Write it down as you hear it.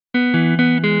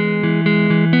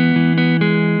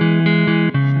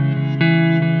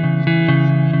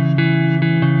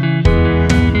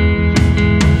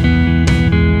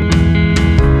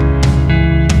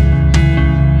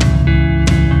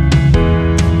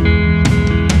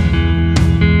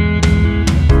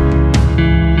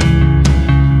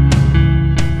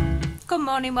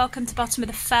welcome to Bottom of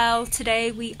the Fell.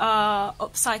 Today we are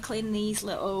upcycling these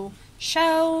little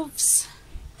shelves.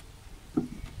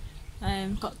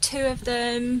 Got two of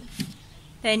them.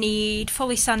 They need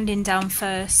fully sanding down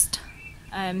first.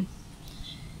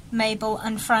 Mabel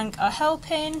and Frank are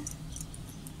helping.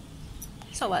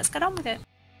 So let's get on with it.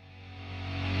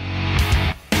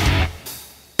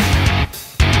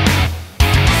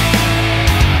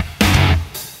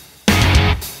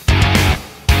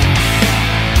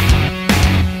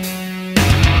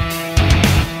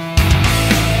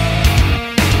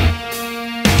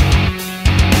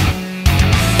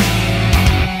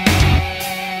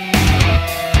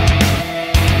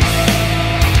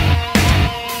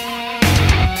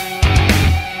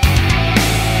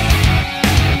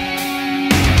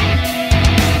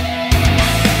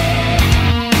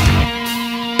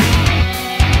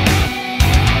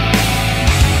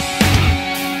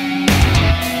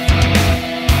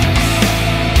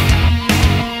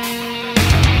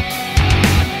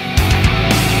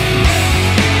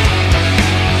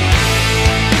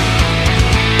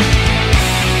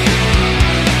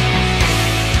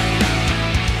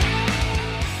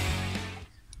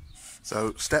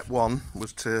 So step one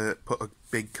was to put a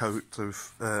big coat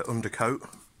of undercoat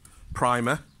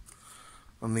primer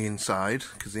on the inside,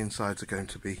 because the insides are going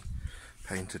to be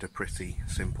painted a pretty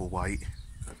simple white.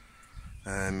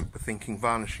 We're thinking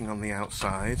varnishing on the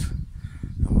outside,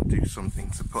 and we'll do something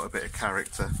to put a bit of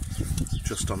character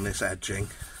just on this edging,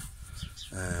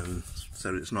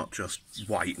 so it's not just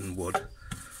white and wood,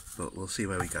 but we'll see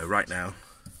where we go. Right now,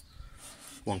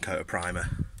 one coat of primer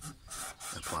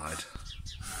applied.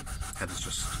 Heather's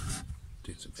just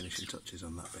doing some finishing touches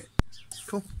on that bit.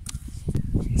 Cool.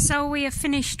 So we have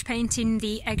finished painting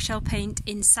the eggshell paint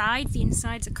inside. The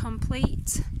insides are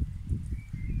complete.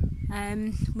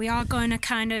 We are going to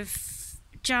kind of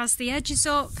jazz the edges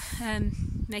up,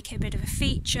 make it a bit of a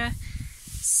feature.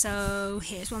 So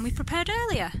here's one we prepared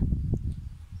earlier.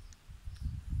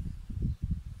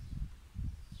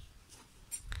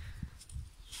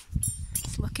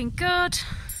 It's looking good.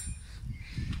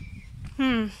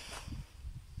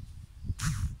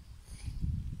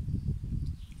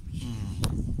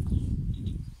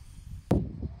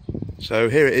 So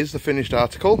here it is, the finished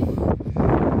article.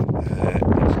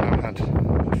 It's now had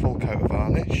a full coat of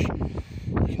varnish.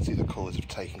 You can see the colours have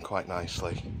taken quite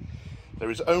nicely.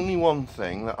 There is only one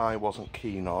thing that I wasn't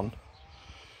keen on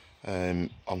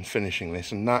finishing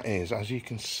this, and that is, as you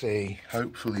can see,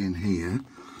 hopefully in here,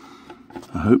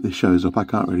 I hope this shows up, I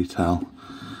can't really tell,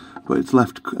 but it's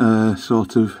left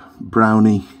sort of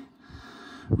browny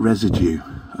residue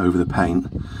over the paint.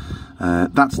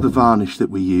 That's the varnish that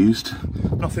we used.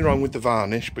 Nothing wrong with the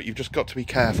varnish, but you've just got to be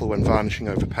careful when varnishing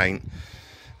over paint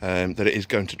that it is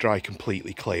going to dry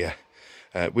completely clear.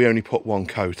 We only put one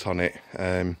coat on it,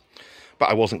 but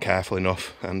I wasn't careful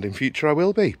enough, and in future I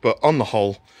will be. But on the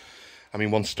whole, I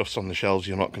mean, once stuff's on the shelves,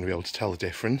 you're not going to be able to tell the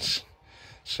difference.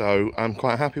 So I'm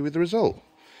quite happy with the result.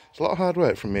 It's a lot of hard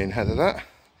work from me and Heather, that.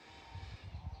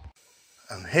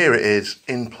 And here it is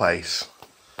in place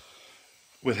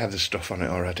with Heather's stuff on it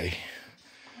already.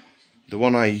 The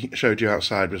one I showed you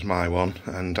outside was my one,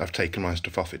 and I've taken my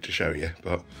stuff off it to show you,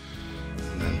 but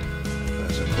and then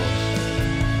there's of course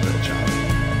a little chat.